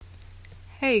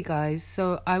Hey guys,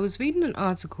 so I was reading an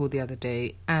article the other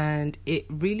day and it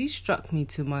really struck me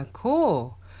to my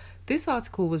core. This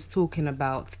article was talking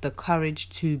about the courage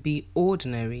to be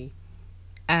ordinary.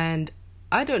 And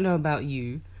I don't know about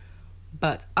you,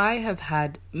 but I have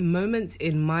had moments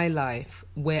in my life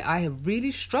where I have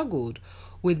really struggled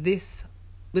with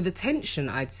the tension,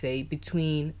 I'd say,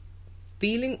 between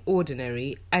feeling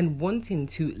ordinary and wanting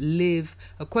to live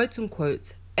a quote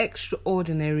unquote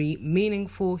extraordinary,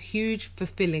 meaningful, huge,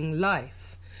 fulfilling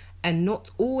life, and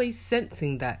not always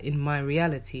sensing that in my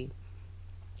reality.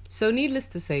 So needless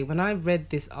to say, when I read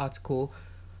this article,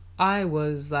 I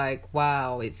was like,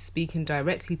 wow, it's speaking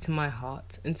directly to my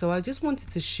heart. And so I just wanted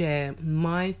to share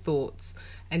my thoughts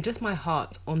and just my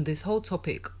heart on this whole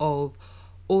topic of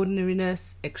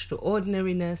ordinariness,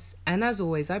 extraordinariness. And as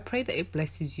always, I pray that it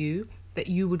blesses you, that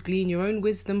you would glean your own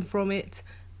wisdom from it,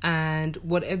 and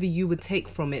whatever you would take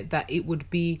from it, that it would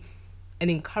be an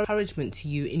encouragement to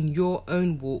you in your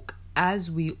own walk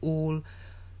as we all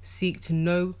seek to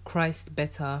know Christ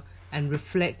better and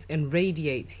reflect and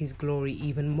radiate his glory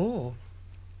even more.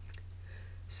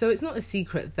 So it's not a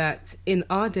secret that in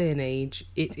our day and age,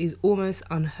 it is almost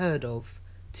unheard of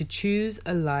to choose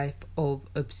a life of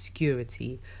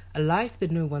obscurity, a life that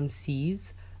no one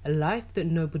sees, a life that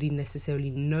nobody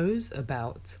necessarily knows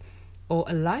about, or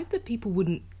a life that people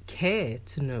wouldn't care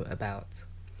to know about.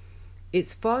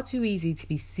 It's far too easy to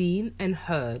be seen and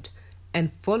heard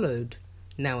and followed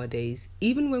nowadays,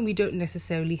 even when we don't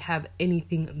necessarily have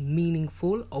anything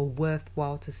meaningful or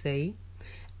worthwhile to say.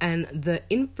 And the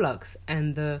influx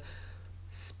and the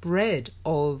spread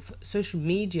of social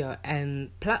media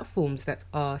and platforms that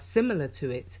are similar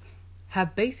to it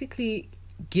have basically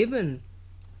given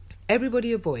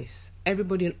everybody a voice,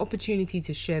 everybody an opportunity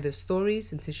to share their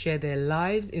stories and to share their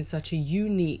lives in such a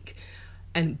unique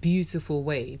and beautiful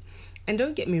way. And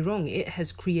don't get me wrong, it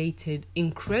has created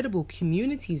incredible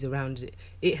communities around it.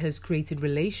 It has created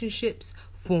relationships,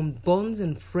 formed bonds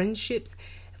and friendships.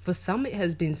 For some, it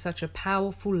has been such a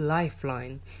powerful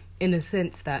lifeline in the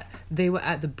sense that they were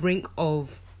at the brink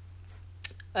of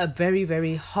a very,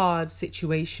 very hard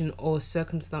situation or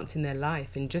circumstance in their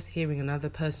life, and just hearing another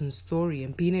person's story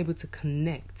and being able to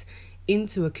connect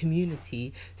into a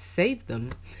community saved them.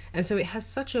 And so it has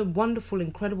such a wonderful,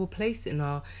 incredible place in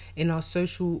our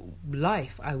social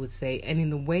life, I would say, and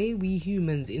in the way we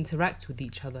humans interact with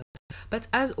each other. But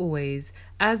as always,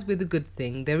 as with a good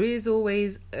thing, there is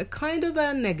always a kind of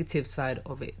a negative side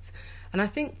of it. And I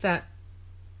think that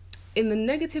in the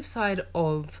negative side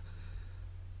of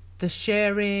the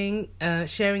sharing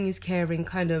is caring,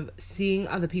 kind of seeing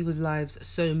other people's lives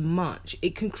so much,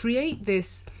 it can create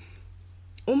this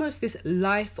almost this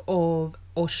life of,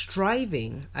 or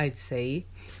striving, I'd say,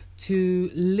 to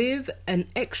live an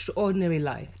extraordinary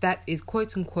life that is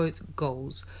quote unquote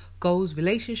goals,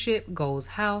 relationship, goals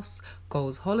house,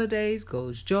 goals holidays,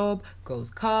 goals job,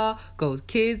 goals car, goals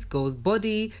kids, goals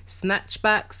body,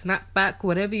 snapback,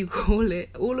 whatever you call it.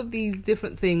 All of these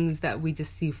different things that we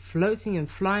just see floating and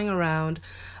flying around.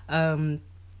 And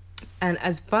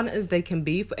as fun as they can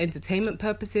be for entertainment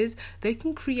purposes, they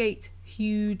can create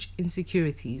huge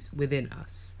insecurities within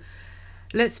us.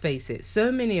 Let's face it,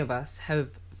 so many of us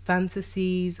have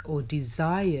fantasies or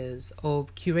desires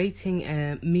of curating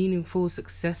a meaningful,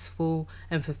 successful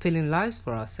and fulfilling lives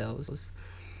for ourselves.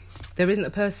 There isn't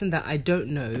a person that I don't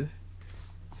know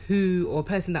or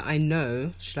person that I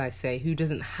know, should I say, who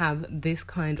doesn't have this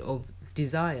kind of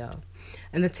desire.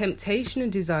 And the temptation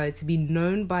and desire to be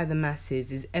known by the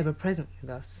masses is ever present with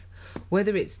us,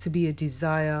 whether it's to be a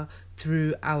desire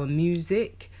through our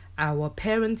music, our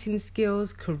parenting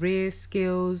skills, career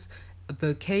skills,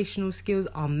 vocational skills,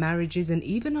 our marriages, and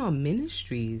even our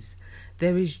ministries.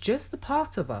 There is just a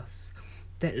part of us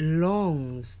that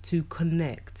longs to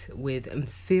connect with and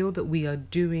feel that we are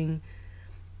doing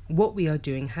what we are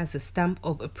doing has a stamp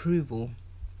of approval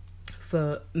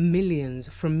from millions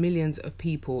of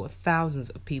people, thousands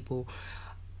of people,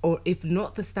 or if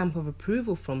not the stamp of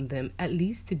approval from them, at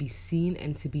least to be seen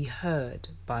and to be heard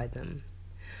by them.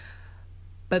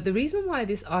 But the reason why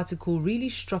this article really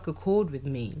struck a chord with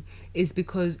me is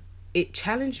because it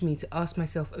challenged me to ask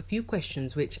myself a few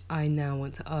questions, which I now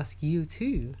want to ask you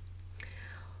too.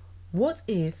 What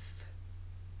if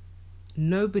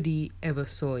nobody ever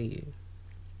saw you?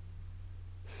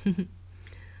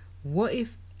 What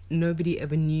if nobody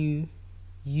ever knew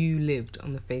you lived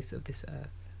on the face of this earth?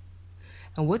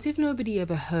 And what if nobody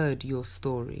ever heard your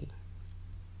story?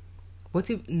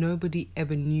 What if nobody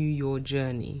ever knew your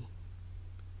journey?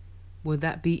 Would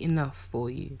that be enough for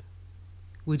you?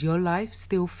 Would your life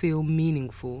still feel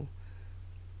meaningful?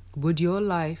 Would your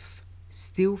life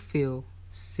still feel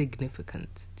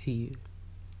significant to you?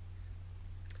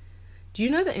 Do you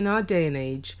know that in our day and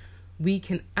age, we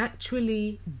can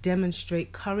actually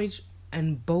demonstrate courage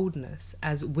and boldness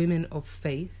as women of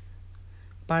faith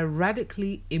by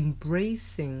radically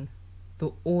embracing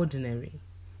the ordinary,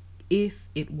 if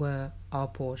it were our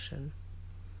portion,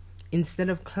 instead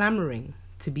of clamoring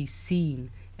to be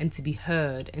seen and to be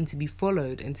heard and to be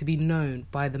followed and to be known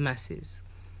by the masses.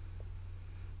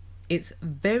 It's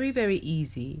very, very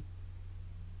easy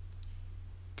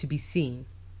to be seen,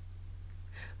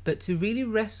 but to really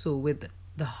wrestle with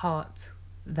the heart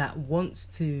that wants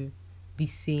to be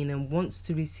seen and wants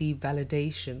to receive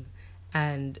validation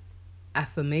and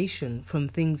affirmation from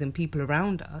things and people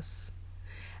around us,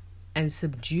 and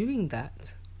subduing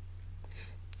that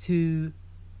to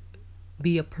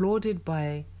be applauded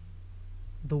by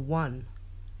the one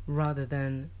rather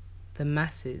than the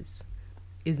masses,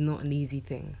 is not an easy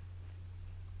thing.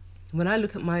 When I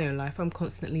look at my own life, I'm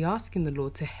constantly asking the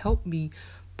Lord to help me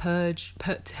purge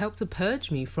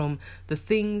me from the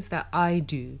things that I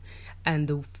do and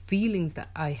the feelings that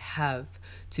I have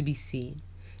to be seen.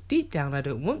 Deep down, I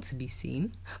don't want to be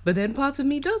seen, but then part of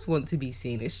me does want to be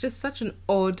seen. It's just such an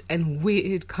odd and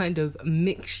weird kind of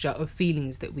mixture of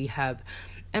feelings that we have.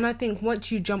 And I think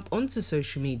once you jump onto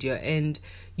social media and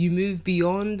you move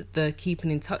beyond the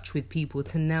keeping in touch with people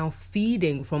to now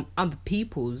feeding from other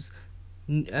people's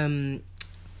Facebook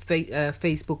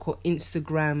or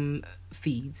Instagram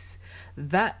feeds,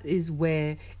 that is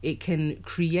where it can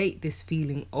create this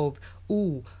feeling of,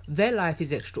 oh, their life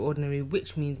is extraordinary,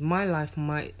 which means my life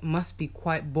must be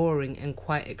quite boring and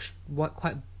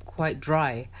quite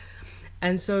dry.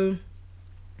 And so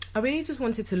I really just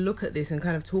wanted to look at this and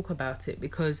kind of talk about it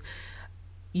because,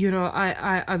 you know,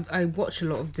 I've watched a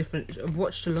lot of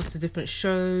different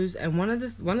shows, and one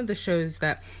of the shows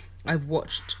that I've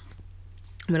watched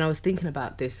when I was thinking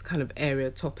about this kind of area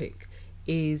topic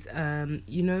is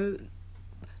you know,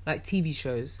 like TV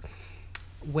shows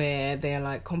where they're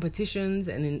like competitions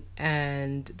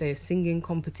and they're singing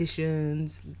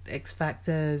competitions, X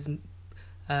Factors,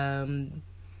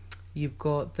 you've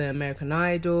got the American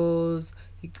Idols,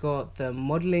 you've got the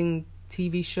modeling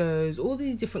TV shows, all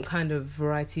these different kind of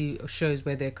variety of shows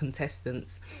where they're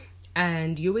contestants.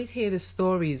 And you always hear the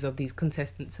stories of these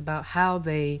contestants about how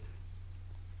they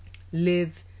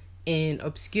live in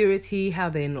obscurity, how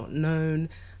they're not known,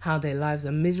 how their lives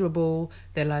are miserable,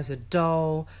 their lives are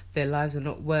dull, their lives are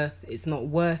not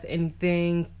worth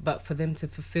anything, but for them to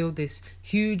fulfill this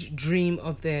huge dream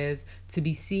of theirs, to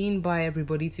be seen by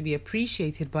everybody, to be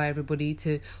appreciated by everybody,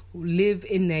 to live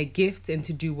in their gift and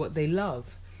to do what they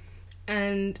love.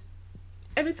 And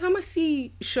every time I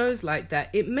see shows like that,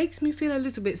 it makes me feel a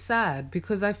little bit sad,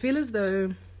 because I feel as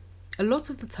though a lot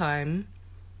of the time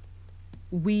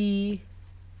we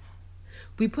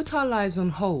put our lives on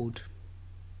hold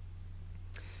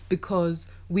because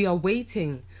we are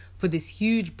waiting for this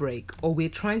huge break, or we're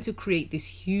trying to create this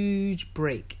huge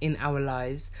break in our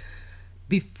lives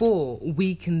before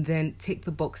we can then tick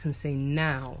the box and say,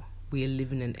 now we are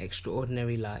living an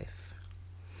extraordinary life.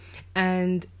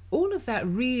 And all of that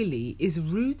really is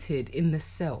rooted in the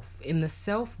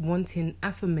self wanting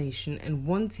affirmation and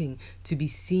wanting to be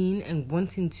seen and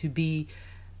wanting to be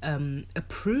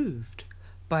approved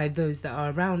by those that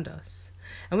are around us.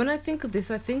 And when I think of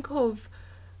this, I think of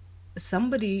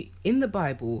somebody in the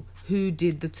Bible who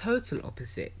did the total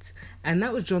opposite, and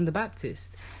that was John the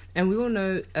Baptist. And we all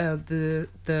know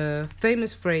the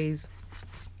famous phrase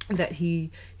that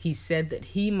he said, that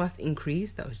he must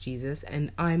increase, that was Jesus,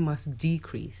 and I must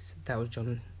decrease, that was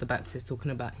John the Baptist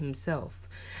talking about himself.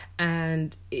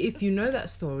 And if you know that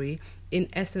story, in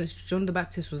essence, John the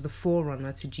Baptist was the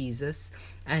forerunner to Jesus,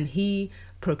 and he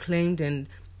proclaimed and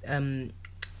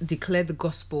declared the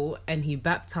gospel, and he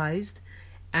baptized,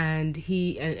 and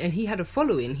he had a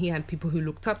following. He had people who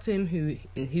looked up to him,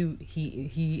 who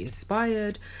he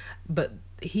inspired, but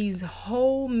his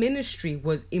whole ministry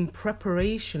was in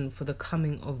preparation for the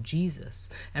coming of Jesus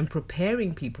and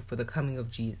preparing people for the coming of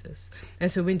Jesus.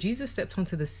 And so when Jesus stepped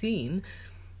onto the scene,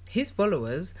 his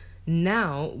followers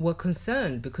now were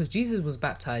concerned because Jesus was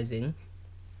baptizing,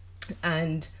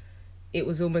 and it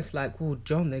was almost like, well,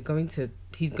 John,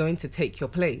 he's going to take your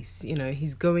place. You know,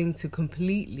 he's going to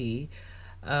completely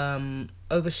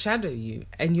overshadow you,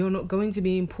 and you're not going to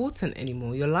be important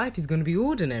anymore. Your life is going to be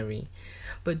ordinary.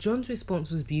 But John's response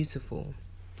was beautiful,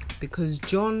 because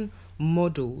John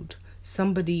modeled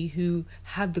somebody who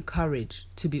had the courage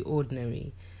to be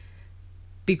ordinary,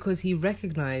 because he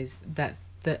recognized that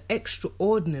the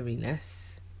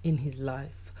extraordinariness in his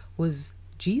life was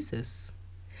Jesus.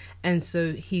 And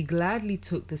so he gladly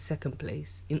took the second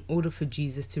place in order for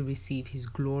Jesus to receive his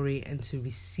glory and to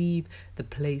receive the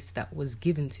place that was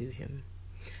given to him.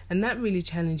 And that really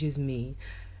challenges me.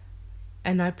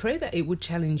 And I pray that it would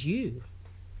challenge you.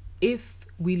 If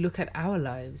we look at our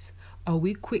lives, are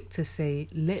we quick to say,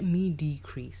 let me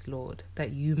decrease, Lord,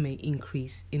 that you may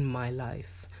increase in my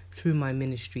life, through my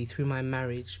ministry, through my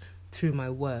marriage, through my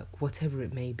work, whatever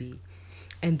it may be.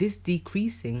 And this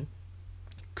decreasing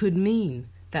could mean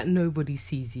that nobody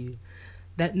sees you,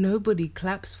 that nobody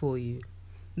claps for you,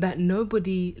 that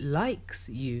nobody likes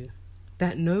you,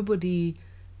 that nobody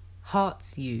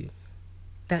hearts you,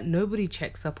 that nobody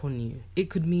checks up on you. It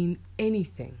could mean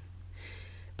anything.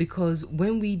 Because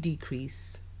when we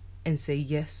decrease and say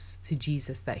yes to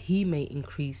Jesus, that he may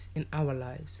increase in our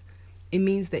lives, it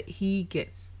means that he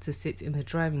gets to sit in the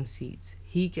driving seat.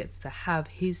 He gets to have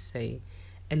his say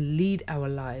and lead our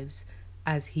lives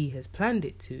as he has planned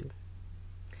it to.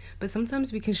 But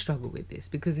sometimes we can struggle with this,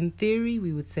 because in theory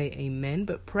we would say amen,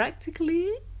 but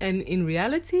practically and in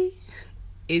reality,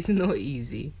 it's not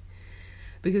easy.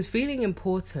 Because feeling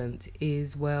important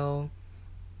is, well,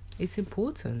 it's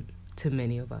important to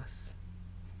many of us.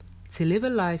 To live a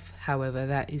life, however,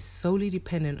 that is solely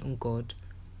dependent on God,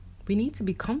 we need to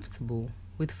be comfortable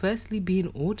with firstly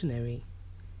being ordinary,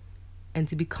 and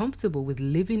to be comfortable with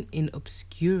living in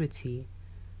obscurity,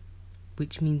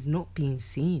 which means not being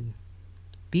seen.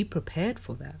 Be prepared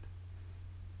for that.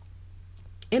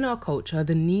 In our culture,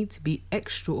 the need to be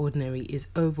extraordinary is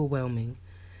overwhelming,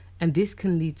 and this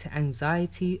can lead to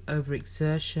anxiety,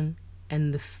 overexertion,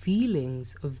 and the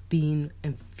feelings of being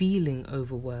and feeling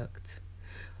overworked.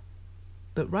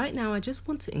 But right now, I just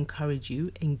want to encourage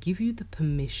you and give you the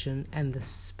permission and the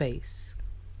space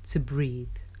to breathe.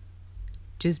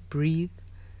 Just breathe,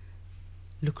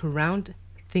 look around,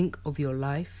 think of your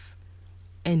life,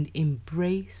 and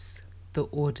embrace the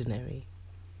ordinary.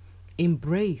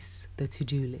 Embrace the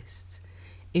to-do list.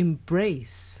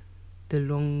 Embrace the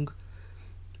long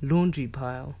laundry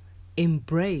pile.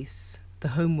 Embrace the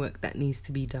homework that needs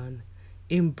to be done.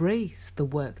 Embrace the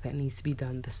work that needs to be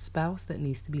done, the spouse that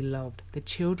needs to be loved, the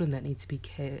children that need to be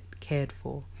cared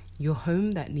for, your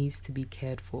home that needs to be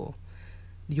cared for,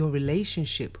 your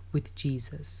relationship with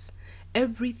Jesus,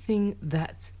 everything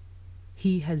that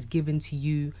he has given to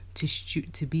you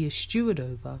to be a steward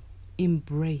over.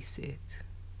 Embrace it.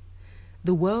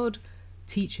 The world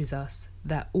teaches us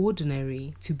that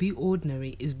to be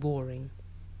ordinary is boring.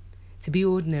 To be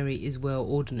ordinary is, well,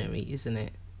 ordinary, isn't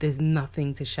it? There's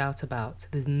nothing to shout about.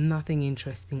 There's nothing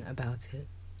interesting about it.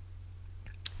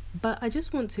 But I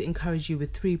just want to encourage you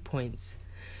with 3 points,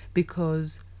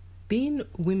 because being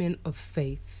women of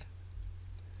faith,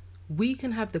 we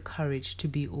can have the courage to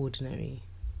be ordinary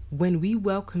when we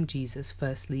welcome Jesus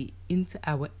firstly into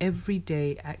our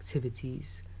everyday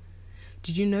activities.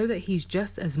 Did you know that he's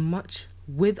just as much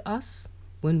with us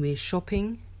when we're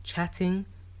shopping, chatting,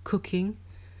 cooking,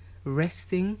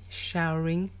 resting,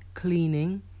 showering,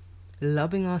 cleaning,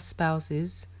 loving our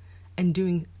spouses, and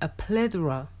doing a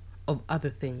plethora of other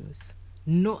things,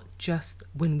 not just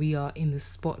when we are in the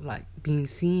spotlight being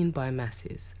seen by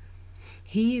masses.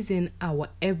 He is in our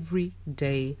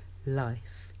everyday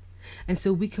life. And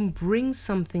so we can bring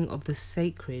something of the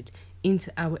sacred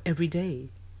into our everyday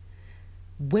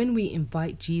when we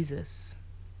invite Jesus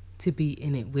to be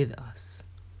in it with us.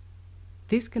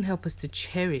 This can help us to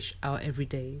cherish our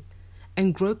everyday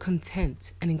and grow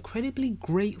content and incredibly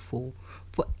grateful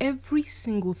for every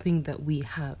single thing that we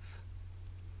have.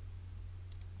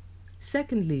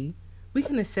 Secondly, we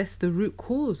can assess the root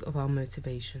cause of our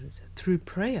motivations through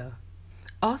prayer,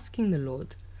 asking the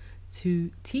Lord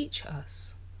to teach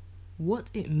us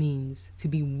what it means to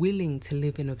be willing to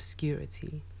live in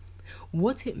obscurity,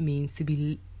 what it means to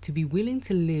be willing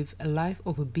to live a life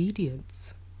of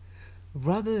obedience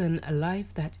rather than a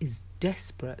life that is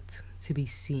desperate to be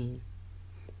seen.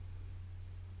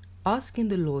 Asking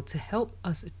the Lord to help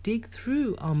us dig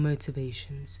through our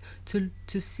motivations, to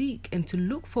seek and to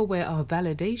look for where our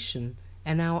validation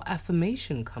and our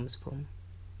affirmation comes from.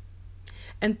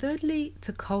 And thirdly,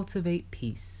 to cultivate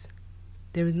peace.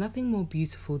 There is nothing more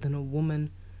beautiful than a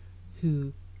woman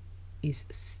who is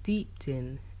steeped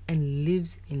in and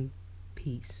lives in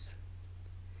peace.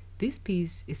 This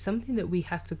peace is something that we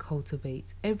have to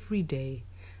cultivate every day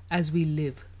as we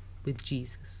live with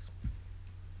Jesus.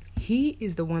 He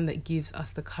is the one that gives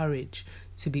us the courage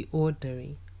to be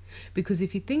ordinary. Because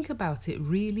if you think about it,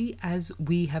 really, as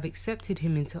we have accepted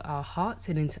him into our hearts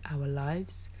and into our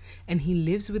lives, and he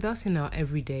lives with us in our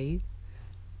everyday,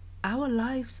 our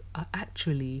lives are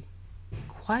actually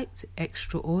quite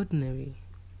extraordinary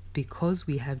because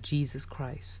we have Jesus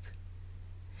Christ.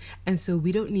 And so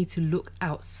we don't need to look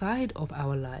outside of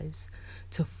our lives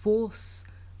to force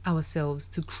ourselves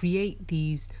to create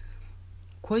these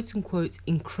quote unquote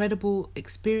incredible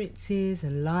experiences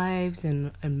and lives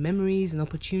and memories and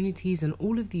opportunities and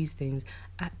all of these things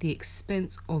at the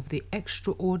expense of the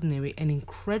extraordinary and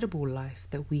incredible life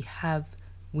that we have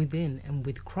within and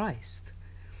with Christ.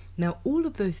 Now, all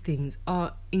of those things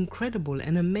are incredible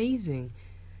and amazing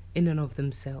in and of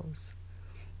themselves,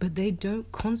 but they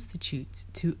don't constitute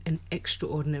to an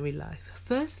extraordinary life.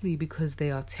 Firstly, because they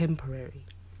are temporary,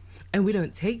 and we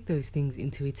don't take those things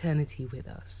into eternity with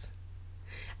us.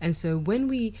 And so when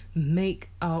we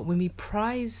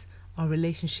prize our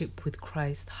relationship with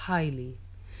Christ highly,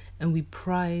 and we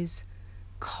prize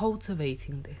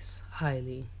cultivating this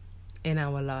highly in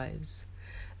our lives,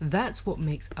 that's what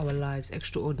makes our lives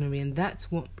extraordinary, and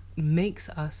that's what makes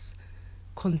us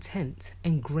content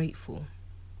and grateful,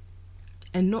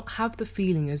 and not have the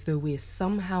feeling as though we're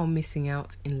somehow missing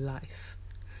out in life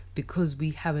because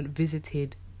we haven't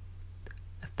visited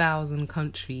 1,000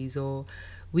 countries or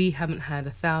we haven't had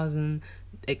 1,000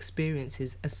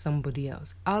 experiences as somebody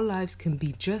else. Our lives can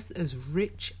be just as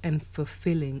rich and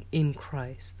fulfilling in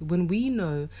Christ when we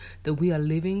know that we are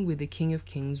living with the King of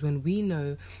Kings, when we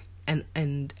know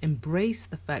and embrace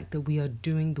the fact that we are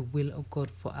doing the will of God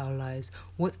for our lives,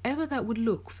 whatever that would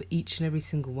look for each and every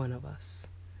single one of us.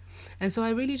 And so I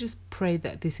really just pray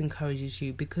that this encourages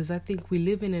you, because I think we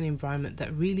live in an environment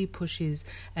that really pushes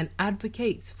and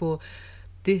advocates for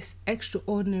this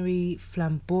extraordinary,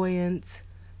 flamboyant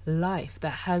life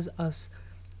that has us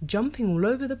jumping all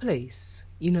over the place,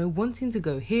 wanting to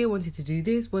go here, wanting to do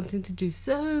this, wanting to do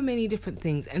so many different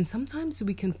things. And sometimes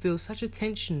we can feel such a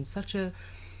tension,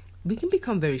 we can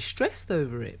become very stressed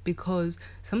over it, because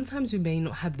sometimes we may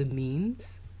not have the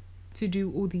means to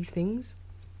do all these things.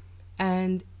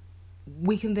 And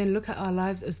we can then look at our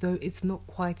lives as though it's not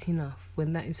quite enough,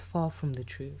 when that is far from the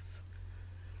truth.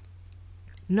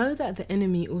 Know that the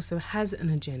enemy also has an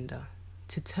agenda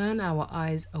to turn our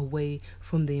eyes away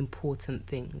from the important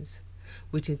things,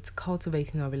 which is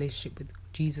cultivating our relationship with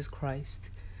Jesus Christ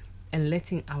and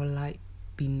letting our light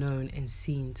be known and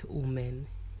seen to all men,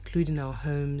 including our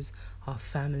homes, our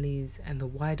families, and the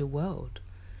wider world.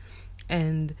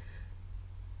 And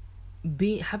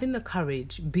having the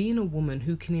courage, being a woman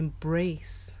who can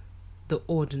embrace the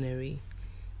ordinary,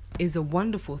 is a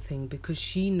wonderful thing, because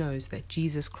she knows that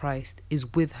Jesus Christ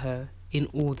is with her in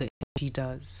all that she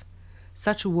does.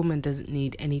 Such a woman doesn't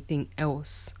need anything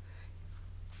else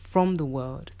from the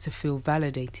world to feel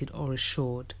validated or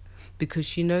assured, because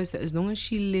she knows that as long as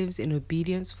she lives in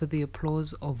obedience for the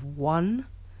applause of one,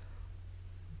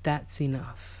 that's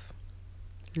enough.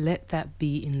 Let that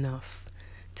be enough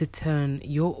to turn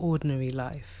your ordinary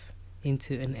life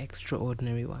into an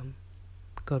extraordinary one.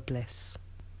 God bless.